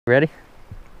Ready?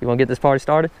 You want to get this party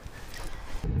started?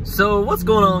 So what's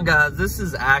going on, guys? This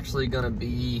is actually gonna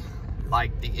be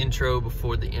like the intro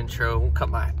before the intro. We'll cut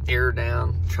my air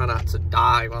down, try not to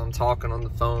die while I'm talking on the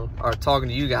phone or talking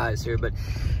to you guys here. But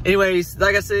anyways,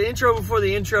 like I said, intro before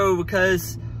the intro,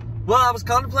 because well, I was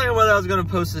contemplating whether I was going to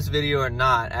post this video or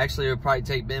not. Actually, it would probably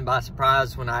take Ben by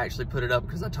surprise when I actually put it up,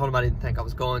 because I told him I didn't think I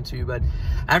was going to. But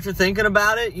after thinking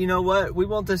about it, you know what? We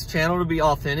want this channel to be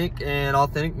authentic, and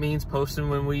authentic means posting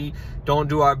when we don't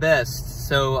do our best.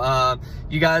 So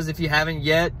you guys, if you haven't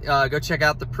yet, go check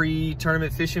out the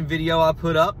pre-tournament fishing video I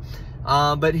put up.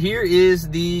 But here is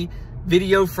the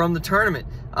video from the tournament.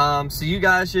 So you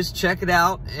guys just check it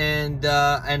out, and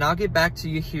I'll get back to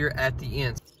you here at the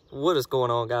end. What is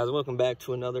going on, guys? Welcome back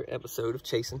to another episode of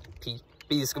Chasing PB.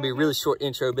 It's gonna be a really short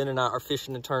intro. Ben and I are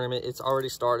fishing the tournament. It's already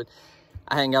started.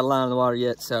 I hadn't got a line in the water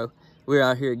yet, so we're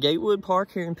out here at Gatewood Park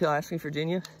here in Pulaski,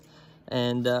 Virginia,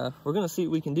 and we're gonna see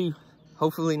what we can do.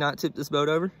 Hopefully not tip this boat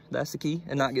over. That's the key,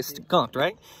 and not get skunked,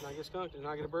 right? Not get skunked and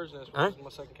not get a bird's nest. Right. My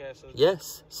second cast.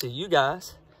 Yes. So you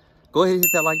guys, go ahead and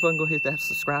hit that like button. Go hit that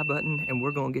subscribe button, and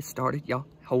we're gonna get started. Y'all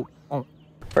hold on.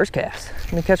 First cast.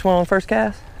 Let me catch one on first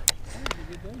cast.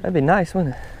 That'd be nice,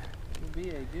 wouldn't it? It'd be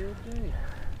a good day.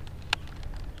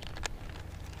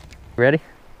 Ready?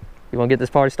 You want to get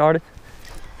this party started?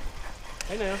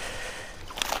 Hey now.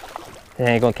 It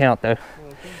ain't gonna count though.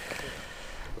 Easy fish.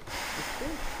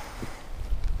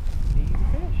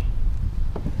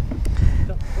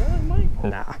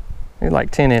 Nah, it's like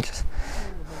 10 inches.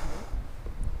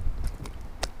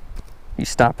 You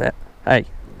stop that. Hey,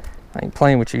 I ain't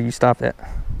playing with you. You stop that.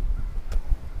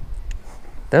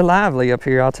 They're lively up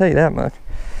here, I'll tell you that much.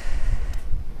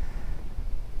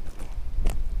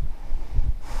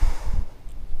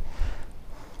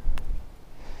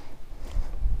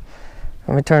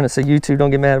 Let me turn it so YouTube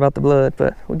don't get mad about the blood,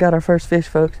 but we got our first fish,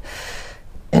 folks.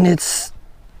 And it's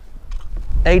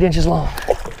 8 inches long.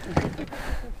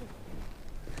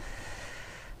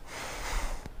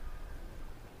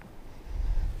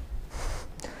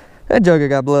 That jugger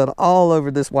got blood all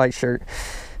over this white shirt.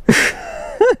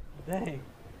 Dang.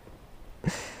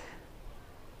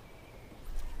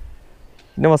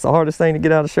 You know what's the hardest thing to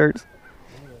get out of shirts?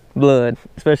 Blood,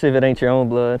 especially if it ain't your own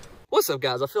blood. What's up,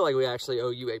 guys? I feel like we actually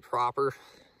owe you a proper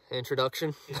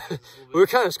introduction. We were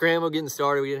kind of scrambled getting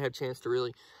started. We didn't have a chance to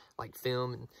really like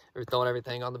film and or thought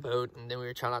everything on the boat, and then we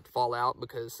were trying not to fall out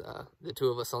because the two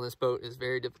of us on this boat is a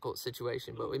very difficult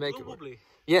situation, but we make it work.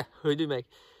 Yeah, we do make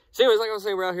it. So anyways, like I was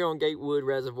saying, we're out here on Gatewood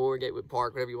Reservoir, Gatewood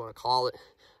Park, whatever you want to call it.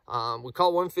 We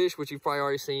caught one fish, which you've probably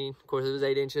already seen. Of course, it was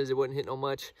 8 inches. It wasn't hitting on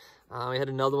much. We had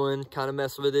another one, kind of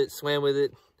messed with it, swam with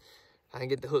it. I didn't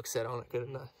get the hook set on it,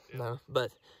 couldn't I? Yeah. No,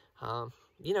 but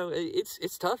you know,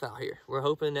 it's tough out here. We're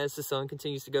hoping as the sun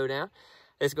continues to go down,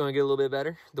 it's going to get a little bit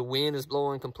better. The wind is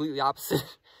blowing completely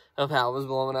opposite of how it was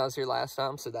blowing when I was here last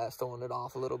time, so that's throwing it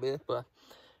off a little bit. But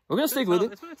we're gonna stick with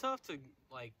it. It's been tough to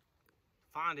like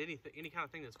find any kind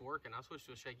of thing that's working. I switched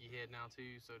to a shaky head now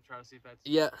too, so try to see if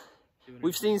that's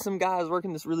We've seen some guys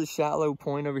working this really shallow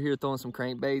point over here throwing some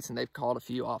crankbaits, and they've caught a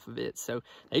few off of it. So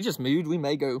they just moved. We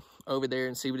may go over there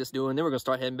and see what it's doing. Then we're going to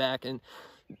start heading back, and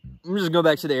I'm just going to go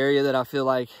back to the area that I feel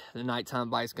like the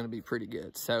nighttime bite's going to be pretty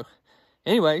good. So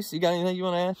anyways, you got anything you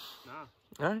want to add?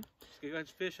 Nah. All right. Just get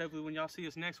to fish. Hopefully when y'all see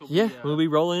us next, we'll be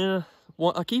rolling in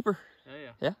a keeper.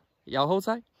 Yeah. Y'all hold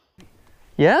tight.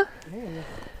 Yeah?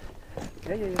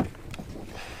 Yeah.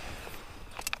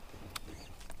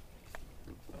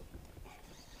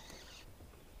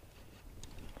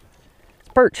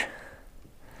 Perch.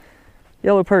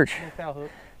 Yellow perch.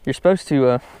 You're supposed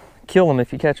to kill them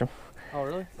if you catch them. Oh,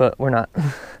 really? But we're not.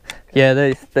 Yeah,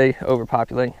 they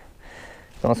overpopulate.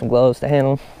 Want some gloves to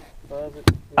handle them.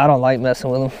 I don't like messing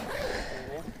with them.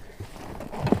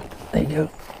 There you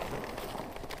go.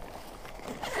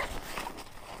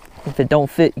 If it don't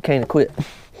fit, you can't quit.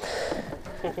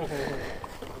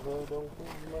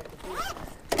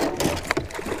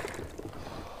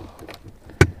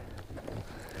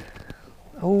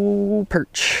 Oh,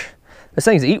 perch. This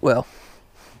thing's eat well.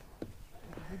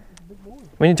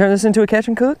 We need to turn this into a catch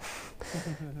and cook.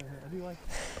 All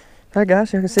right,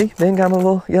 guys, you can see Ben got my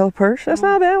little yellow perch. That's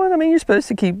not a bad one. I mean, you're supposed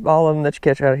to keep all of them that you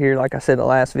catch out of here, like I said in the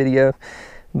last video.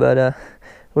 But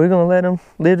we're going to let them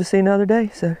live to see another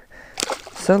day. So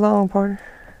long, partner.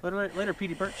 Later,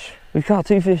 Petey Perch. We've caught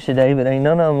 2 fish today, but ain't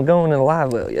none of them going in a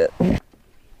live well yet.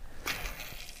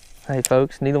 Hey,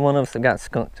 folks, neither one of us have got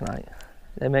skunked tonight.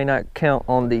 They may not count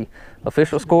on the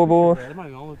official scoreboard,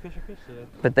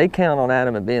 but they count on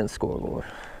Adam and Ben's scoreboard.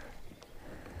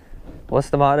 What's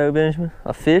the motto, Benjamin?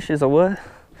 A fish is a what?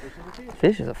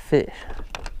 Fish is a fish.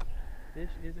 Fish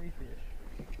is a fish.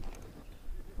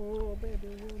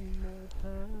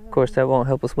 Of course, that won't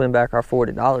help us win back our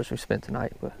 $40 we spent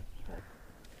tonight, but.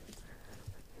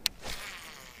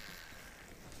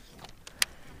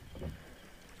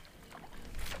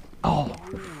 Oh.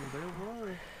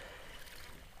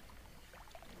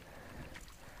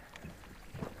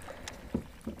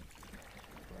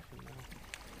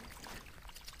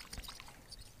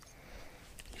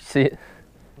 See it?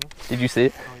 Did you see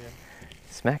it? Oh, yeah.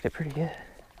 Smacked it pretty good.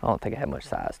 I don't think it had much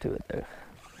size to it though.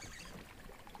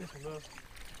 Yes, it does.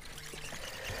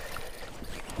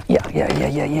 Yeah.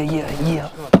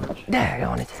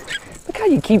 Daggone it. Look how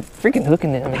you keep freaking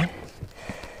hooking them, man.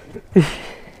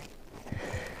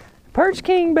 Perch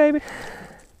King, baby.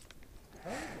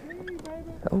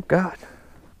 Oh, God.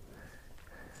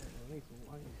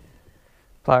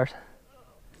 Pliers.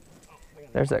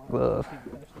 There's that glove.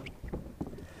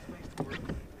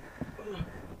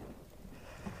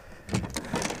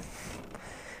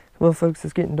 Well, folks,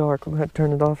 it's getting dark. We're going to have to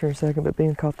turn it off here in a second, but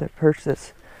Ben caught that perch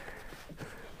that's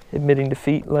admitting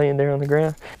defeat laying there on the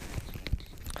ground.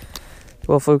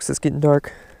 Well, folks, it's getting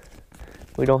dark.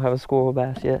 We don't have a squirrel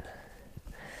bass yet,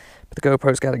 but the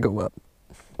GoPro's got to go up.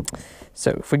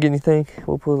 So if we get anything,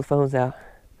 we'll pull the phones out.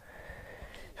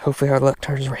 Hopefully our luck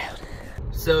turns around.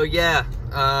 So yeah,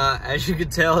 as you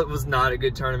could tell, it was not a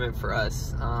good tournament for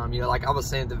us. You know, like I was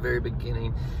saying at the very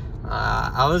beginning,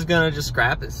 I was gonna just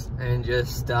scrap this and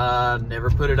just never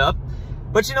put it up.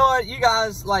 But you know what, you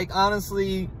guys, like,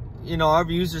 honestly, you know, our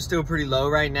views are still pretty low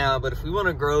right now, but if we want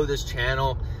to grow this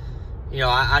channel, you know,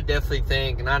 I definitely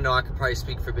think, and I know I could probably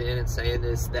speak for Ben in saying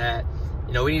this, that,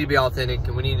 you know, we need to be authentic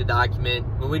and we need to document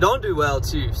when we don't do well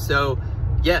too. So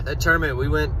yeah, that tournament,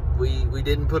 we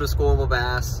didn't put a scoreable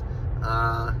bass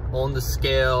on the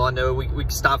scale. I know we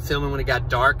stopped filming when it got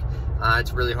dark.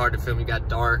 It's really hard to film when it got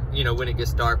dark, you know, when it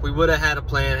gets dark. We would have had a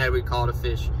plan had we caught a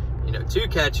fish, you know, to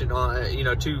catch it on, you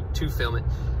know, to film it.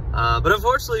 But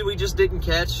unfortunately, we just didn't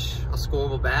catch a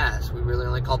scoreable bass. We really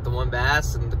only caught the one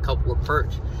bass and a couple of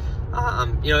perch.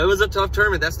 You know, it was a tough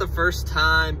tournament. That's the first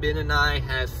time Ben and I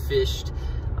have fished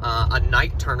a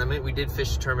night tournament. We did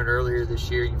fish a tournament earlier this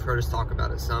year. You've heard us talk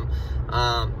about it some.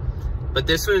 But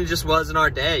this one just wasn't our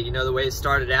day. You know, the way it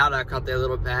started out, I caught that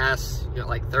little bass, you know,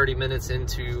 like 30 minutes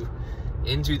into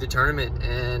the tournament,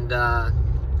 and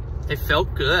it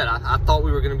felt good. I thought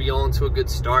we were going to be on to a good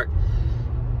start,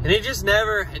 and it just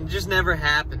never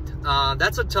happened.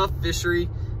 That's a tough fishery.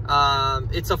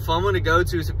 It's a fun one to go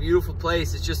to. It's a beautiful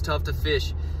place. It's just tough to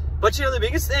fish. But, you know, the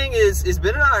biggest thing is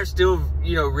Ben and I are still,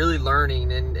 you know, really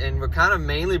learning, and we're kind of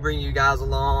mainly bringing you guys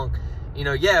along. You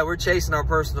know, yeah, we're chasing our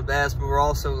personal best, but we're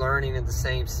also learning in the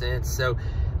same sense. So,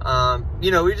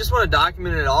 you know, we just want to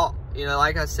document it all. You know,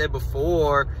 like I said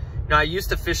before, you know, I used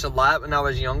to fish a lot when I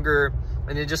was younger,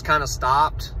 and it just kind of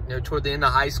stopped, you know, toward the end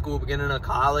of high school, beginning of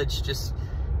college. Just,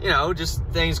 you know, just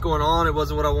things going on. It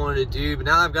wasn't what I wanted to do. But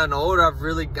now I've gotten older, I've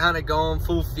really kind of gone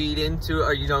full feed into it,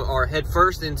 or, you know, or head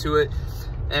first into it.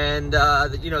 And,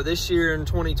 you know, this year in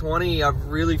 2020, I've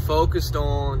really focused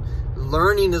on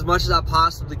learning as much as I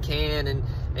possibly can.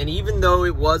 And even though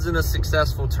it wasn't a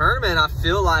successful tournament, I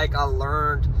feel like I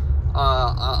learned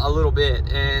a little bit.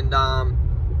 And,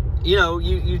 you know,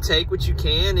 you take what you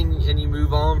can and you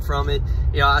move on from it.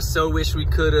 You know, I so wish we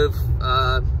could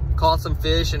have caught some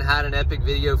fish and had an epic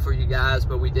video for you guys,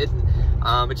 but we didn't.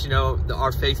 But you know,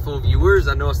 our faithful viewers,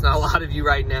 I know it's not a lot of you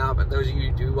right now, but those of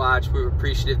you who do watch, we're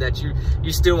appreciative that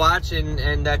you still watch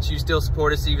and that you still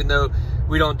support us even though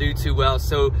we don't do too well.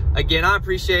 So again, I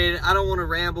appreciate it. I don't want to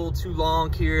ramble too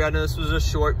long here. I know this was a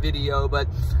short video, but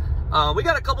we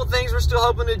got a couple things we're still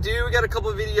hoping to do. We got a couple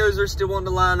of videos we're still wanting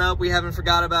to line up. We haven't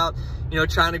forgot about, you know,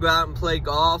 trying to go out and play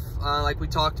golf like we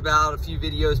talked about a few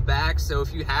videos back. So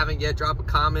if you haven't yet, drop a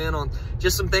comment on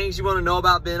just some things you want to know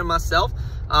about Ben and myself.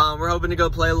 We're hoping to go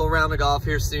play a little round of golf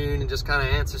here soon and just kind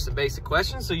of answer some basic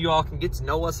questions so you all can get to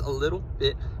know us a little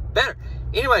bit better.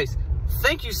 Anyways,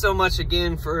 thank you so much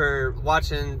again for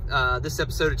watching this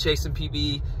episode of Chasing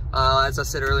PB. As I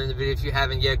said earlier in the video, if you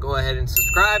haven't yet, go ahead and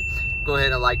subscribe. Go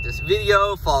ahead and like this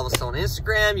video. Follow us on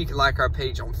Instagram. You can like our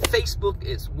page on Facebook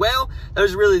as well.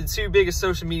 Those are really the two biggest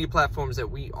social media platforms that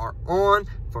we are on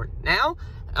for now.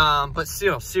 But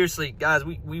still, seriously, guys,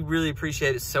 we really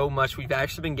appreciate it so much. We've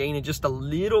actually been gaining just a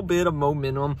little bit of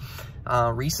momentum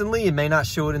recently. It may not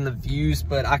show it in the views,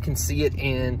 but I can see it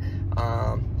in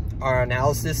our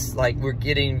analysis. Like, we're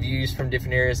getting views from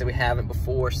different areas that we haven't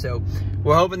before. So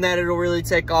we're hoping that it'll really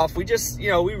take off. We just, you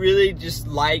know, we really just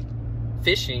like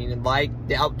fishing and like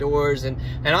the outdoors, and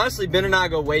honestly, Ben and I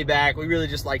go way back. We really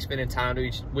just like spending time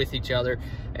with each other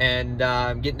and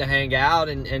getting to hang out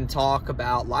and talk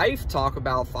about life, talk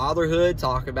about fatherhood,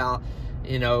 talk about,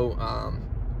 you know,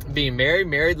 being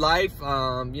married life.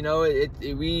 You know,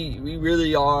 we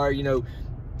really are, you know,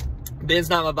 Ben's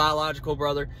not my biological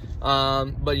brother,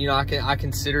 but you know, I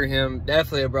consider him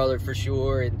definitely a brother for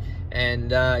sure.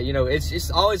 And you know, it's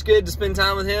just always good to spend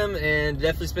time with him, and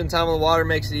definitely spend time on the water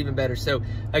makes it even better. So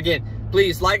again,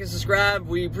 please like and subscribe.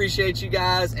 We appreciate you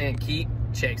guys, and keep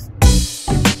chasing.